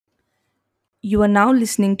You are now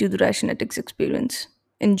listening to the Rationetics Experience.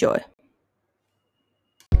 Enjoy.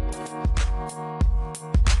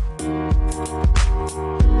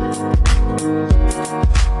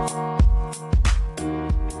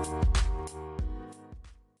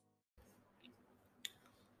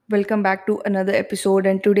 Welcome back to another episode,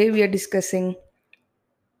 and today we are discussing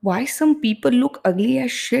why some people look ugly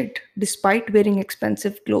as shit despite wearing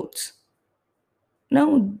expensive clothes.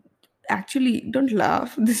 Now, actually, don't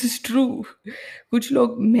laugh. This is true. कुछ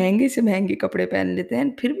लोग महंगे से महंगे कपड़े पहन लेते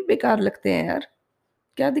हैं फिर भी बेकार लगते हैं यार.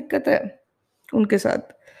 क्या दिक्कत है उनके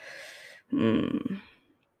साथ?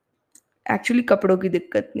 एक्चुअली कपड़ों की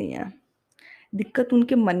दिक्कत नहीं है. दिक्कत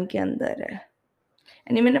उनके मन के अंदर है.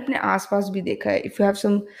 एंड ये मैंने अपने आसपास भी देखा है. If you have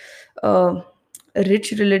some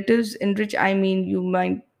rich relatives, in rich I mean you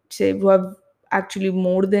might say who have actually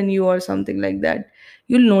more than you or something like that,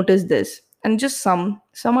 you'll notice this. And just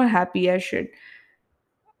some are happy as shit.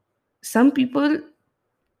 Some people,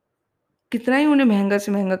 कितना ही उन्हें महंगा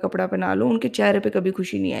से महंगा कपड़ा पहना लो, उनके चेहरे पे कभी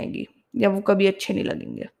खुशी नहीं आएगी या वो कभी अच्छे नहीं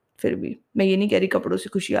लगेंगे. फिर भी मैं ये नहीं कह रही कपड़ों से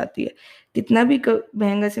खुशी आती है. कितना भी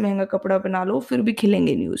महंगा से महंगा कपड़ा पहना लो फिर भी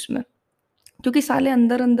खिलेंगे नहीं उसमें, क्योंकि साले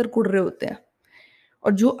अंदर अंदर कुड़ रहे होते हैं.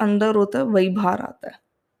 और जो अंदर होता है वही बाहर आता है.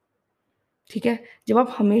 ठीक है. जब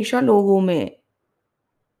आप हमेशा लोगों में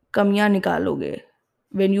कमियां निकालोगे,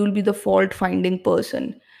 when you will be the fault finding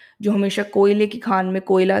person, जो हमेशा कोयले की खान में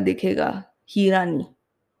कोयला दिखेगा, हीरा नहीं,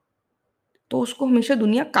 तो उसको हमेशा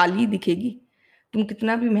दुनिया काली दिखेगी. तुम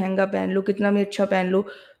कितना भी महंगा पहन लो, कितना भी अच्छा पहन लो,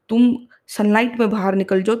 तुम सनलाइट में बाहर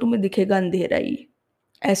निकल जाओ, तुम्हें दिखेगा अंधेरा ही.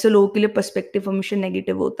 ऐसे लोगों के लिए पर्सपेक्टिव हमेशा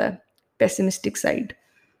नेगेटिव होता है, पेसिमिस्टिक साइड.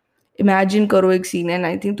 इमेजिन करो एक सीन है,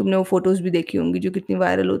 आई थिंक तुमने वो फोटोज भी देखी होंगी जो कितनी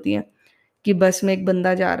वायरल होती हैं, कि बस में एक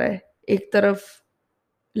बंदा जा रहा है, एक तरफ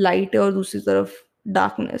लाइट है और दूसरी तरफ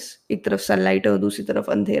डार्कनेस, एक तरफ सनलाइट है और दूसरी तरफ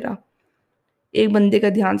अंधेरा. एक बंदे का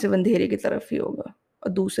ध्यान सिर्फ अंधेरे की तरफ ही होगा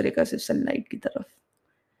और दूसरे का सिर्फ सनलाइट की तरफ.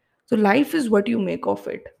 तो life is what you make of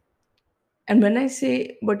it. And when I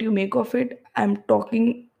से what you make of it, I am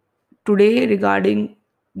talking today regarding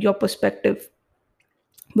your perspective,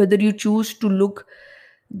 whether you choose to look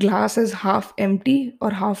glass as half empty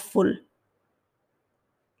or half full.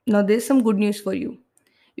 Now, there's some good news for you.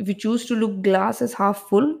 If you choose to look glass as half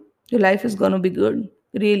full, your life is gonna be good,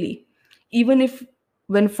 really. Even if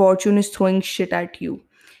when fortune is throwing shit at you,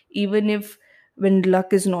 even if when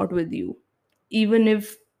luck is not with you, even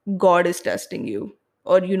if God is testing you,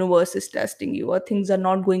 or universe is testing you, or things are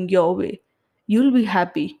not going your way, you'll be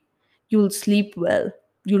happy. You'll sleep well,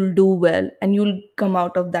 you'll do well, and you'll come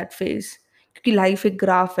out of that phase. क्योंकि life एक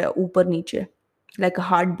graph है, ऊपर नीचे, like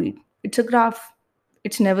a heartbeat. It's a graph.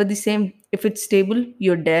 It's never the same. If it's stable,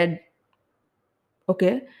 you're dead.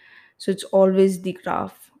 Okay? So it's always the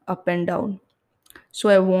graph, up and down. So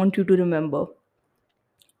I want you to remember,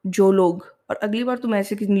 जो लोग, और अगली बार तुम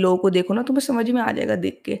ऐसे किसी लोगों को देखो ना, तुम्हें समझ में आ जाएगा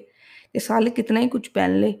देख के, ये साले कितना ही कुछ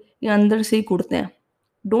पहन ले, ये अंदर से ही कुड़ते हैं.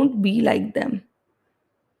 Don't be like them.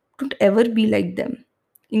 Don't ever be like them.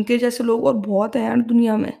 इनके जैसे लोग और बहुत हैं यार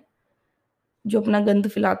दुनिया में, जो अपना गंद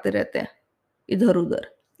फैलाते रहते हैं इधर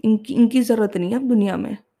उधर. इनकी इनकी ज़रूरत नहीं है अब दुनिया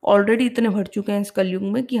में. ऑलरेडी इतने भर चुके हैं इस कलयुग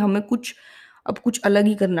में कि हमें कुछ अब कुछ अलग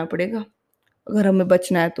ही करना पड़ेगा अगर हमें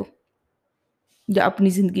बचना है तो, या अपनी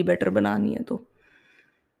ज़िंदगी बेटर बनानी है तो.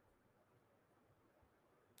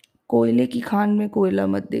 कोयले की खान में कोयला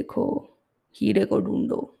मत देखो, हीरे को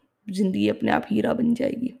ढूंढो, ज़िंदगी अपने आप हीरा बन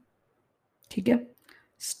जाएगी. ठीक है.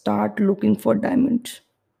 Start looking for diamonds.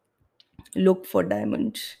 Look for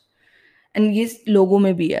diamonds. And ये लोगों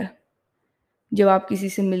में भी है. जब आप किसी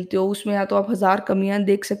से मिलते हो, उसमें या तो आप हज़ार कमियां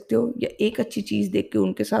देख सकते हो या एक अच्छी चीज़ देख के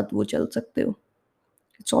उनके साथ वो चल सकते हो.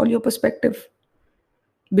 It's all your perspective.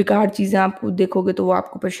 बेकार चीज़ें आपको देखोगे तो वो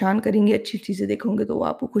आपको परेशान करेंगी, अच्छी चीज़ें देखोगे तो वो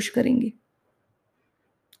आपको खुश करेंगी.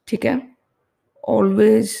 ठीक है.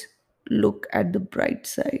 Always look at the bright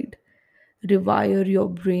side. Rewire your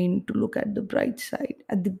brain to look at the bright side,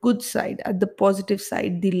 at the good side, at the positive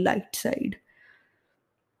side, the light side.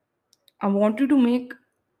 I want you to make,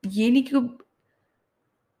 ये नहीं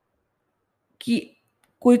कि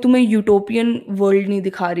कोई तुम्हें utopian world नहीं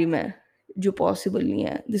दिखा रही मैं, जो पॉसिबल नहीं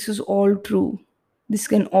है. This is all true. This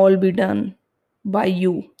can all be done by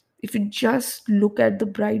you if you just look at the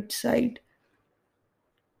bright side.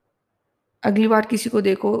 अगली बार किसी को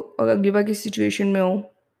देखो और अगली बार किसी सिचुएशन में हो,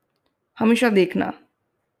 हमेशा देखना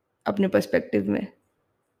अपने पर्सपेक्टिव में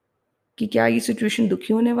कि क्या ये सिचुएशन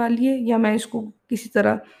दुखी होने वाली है या मैं इसको किसी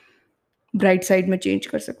तरह ब्राइट साइड में चेंज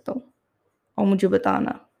कर सकता हूँ. और मुझे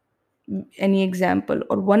बताना any example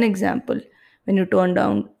or one example when you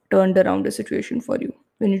turned around a situation for you,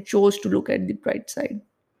 when you chose to look at the bright side.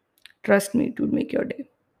 Trust me, it will make your day.